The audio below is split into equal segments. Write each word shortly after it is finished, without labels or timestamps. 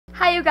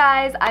you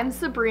guys, I'm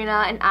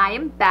Sabrina and I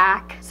am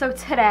back. So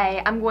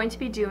today I'm going to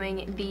be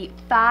doing the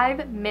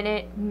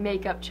 5-minute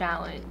makeup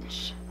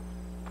challenge.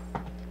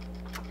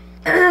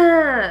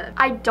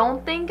 I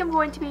don't think I'm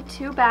going to be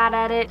too bad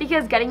at it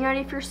because getting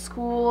ready for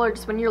school or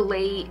just when you're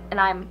late, and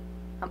I'm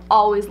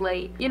always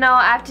late. You know,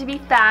 I have to be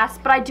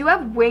fast, but I do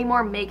have way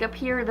more makeup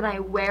here than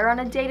I wear on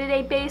a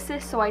day-to-day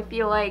basis, so I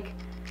feel like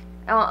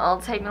it'll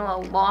take me a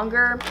little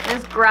longer.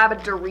 Just grab a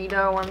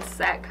Dorito 1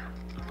 sec.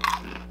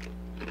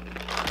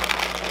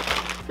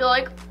 I feel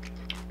like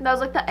that was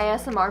like the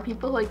ASMR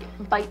people like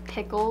bite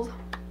pickles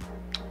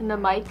in the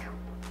mic.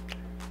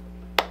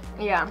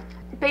 Yeah.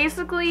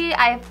 Basically,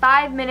 I have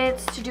 5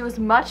 minutes to do as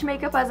much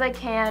makeup as I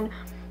can,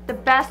 the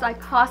best I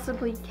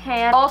possibly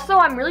can. Also,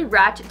 I'm really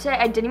ratchet today.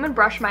 I didn't even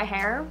brush my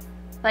hair.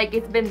 Like,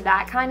 it's been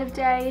that kind of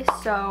day,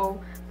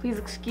 so please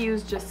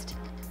excuse just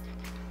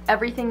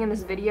everything in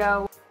this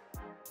video.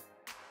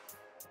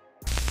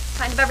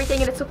 Kind of everything,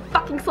 and it's so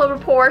fucking slow to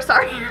pour,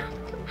 sorry.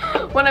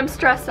 When I'm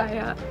stressed,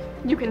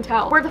 you can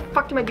tell. Where the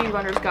fuck do my beauty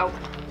blenders go?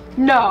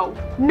 No,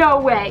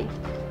 no way.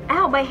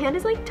 Ow, my hand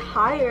is like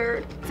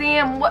tired.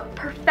 Damn, what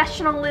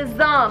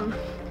professionalism.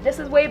 This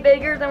is way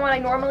bigger than what I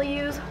normally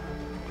use.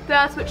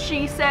 That's what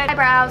she said.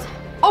 Eyebrows.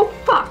 Oh,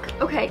 fuck.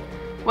 Okay,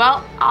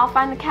 well, I'll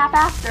find the cap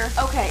after.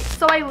 Okay,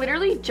 so I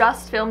literally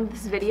just filmed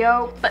this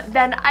video, but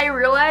then I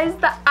realized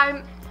that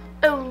I'm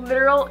a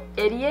literal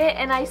idiot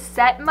and I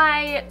set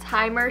my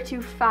timer to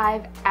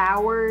 5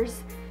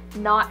 hours,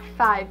 not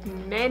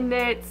 5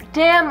 minutes.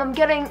 Damn, I'm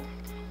getting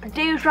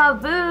deja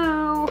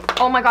vu.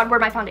 Oh my god,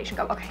 where'd my foundation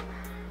go? Okay.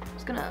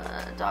 Just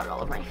gonna dot it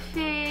all over my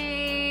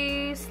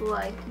face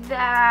like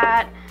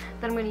that.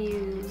 Then I'm gonna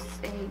use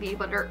a beauty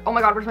blender. Oh my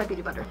god, where's my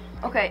beauty blender?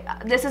 Okay,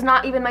 this is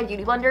not even my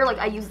beauty blender. Like,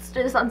 I used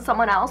this on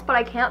someone else, but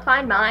I can't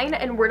find mine,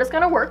 and we're just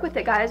gonna work with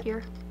it, guys.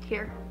 Here,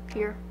 here,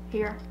 here,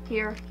 here,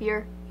 here,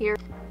 here, here.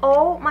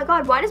 Oh my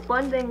god, why does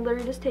blending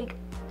literally just take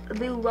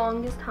the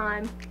longest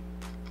time?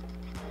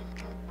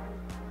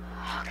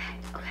 Okay,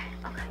 okay,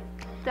 okay.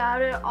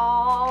 Dot it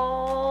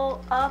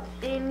all up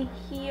in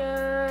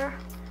here.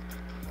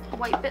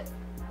 Wipe it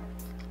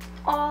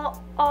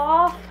all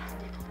off.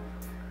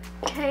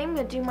 Okay, I'm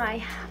gonna do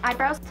my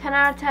eyebrows. 10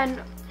 out of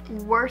 10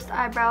 worst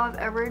eyebrow I've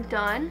ever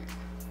done.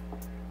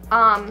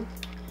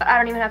 But I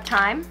don't even have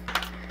time.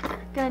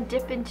 Gonna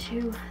dip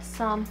into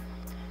some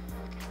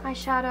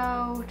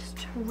eyeshadow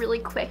just really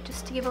quick,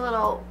 just to give a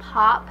little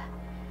pop.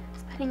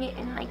 Just putting it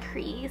in my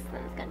crease,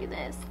 then it's gonna do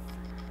this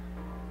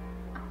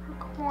outer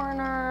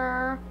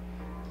corner.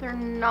 They're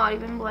not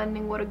even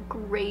blending. What a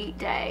great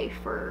day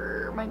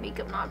for my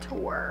makeup not to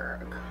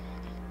work.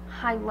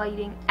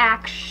 Highlighting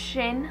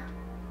action.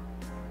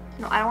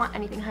 No, I don't want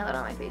anything highlighted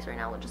on my face right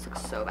now. It just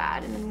looks so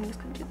bad. And then I'm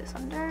just gonna do this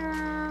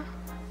under.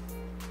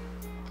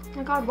 Oh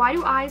my god, why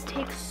do eyes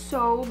take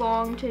so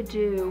long to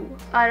do?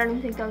 I don't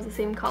even think that was the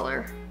same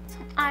color.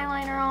 Some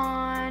eyeliner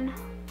on.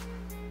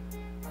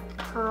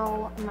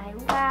 Curl my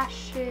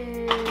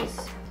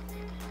lashes.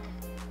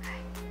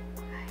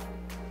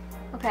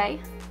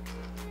 Okay.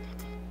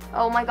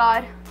 Oh my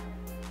god.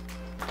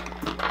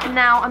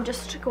 Now I'm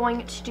just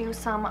going to do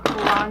some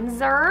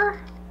bronzer.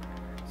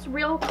 It's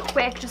real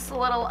quick, just a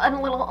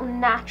little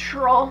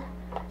natural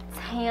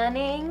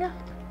tanning.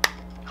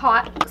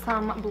 Hot.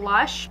 Some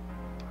blush.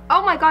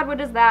 Oh my god, what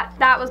is that?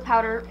 That was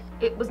powder.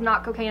 It was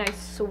not cocaine, I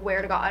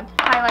swear to god.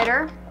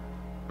 Highlighter.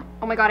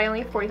 Oh my god, I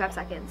only have 45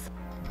 seconds.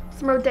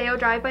 Some Rodeo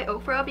Drive by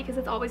Ofra because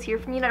it's always here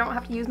for me and I don't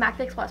have to use MAC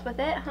Fix Plus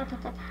with it.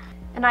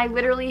 And I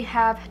literally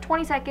have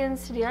 20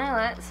 seconds to do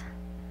eyelids.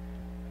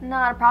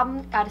 Not a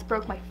problem. I just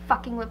broke my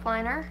fucking lip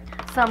liner.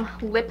 Some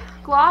lip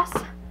gloss.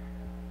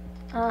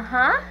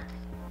 Uh-huh.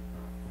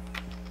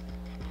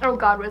 Oh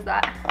god, what is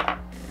that?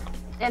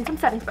 And some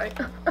setting spray.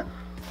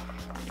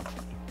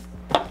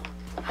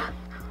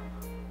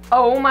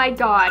 Oh my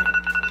god.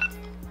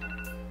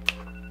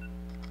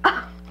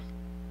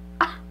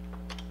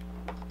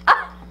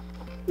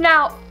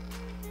 Now,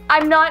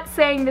 I'm not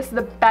saying this is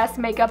the best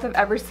makeup I've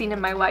ever seen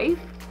in my life.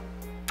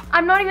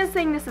 I'm not even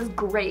saying this is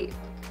great.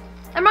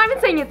 I'm not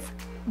even saying it's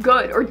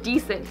good or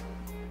decent.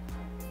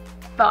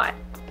 But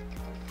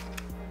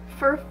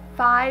for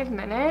 5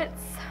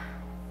 minutes,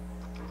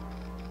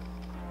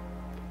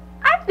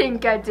 I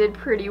think I did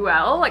pretty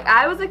well. Like,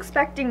 I was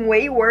expecting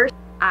way worse.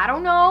 I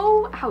don't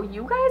know how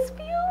you guys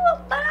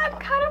feel, but I'm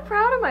kind of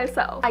proud of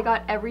myself. I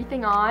got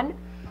everything on.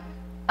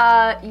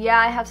 Yeah,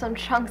 I have some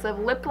chunks of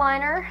lip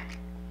liner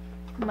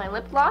in my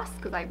lip gloss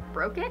because I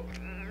broke it.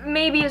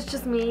 Maybe it's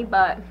just me,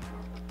 but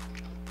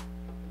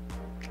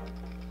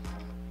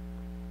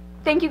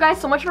thank you guys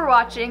so much for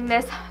watching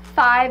this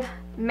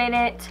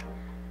 5-minute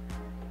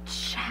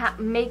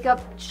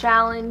makeup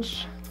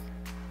challenge.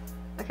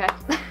 Okay.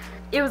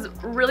 It was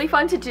really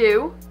fun to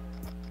do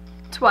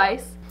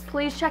twice.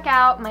 Please check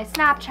out my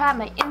Snapchat,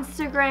 my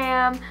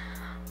Instagram.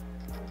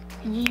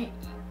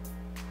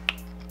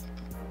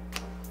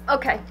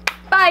 Okay,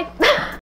 bye.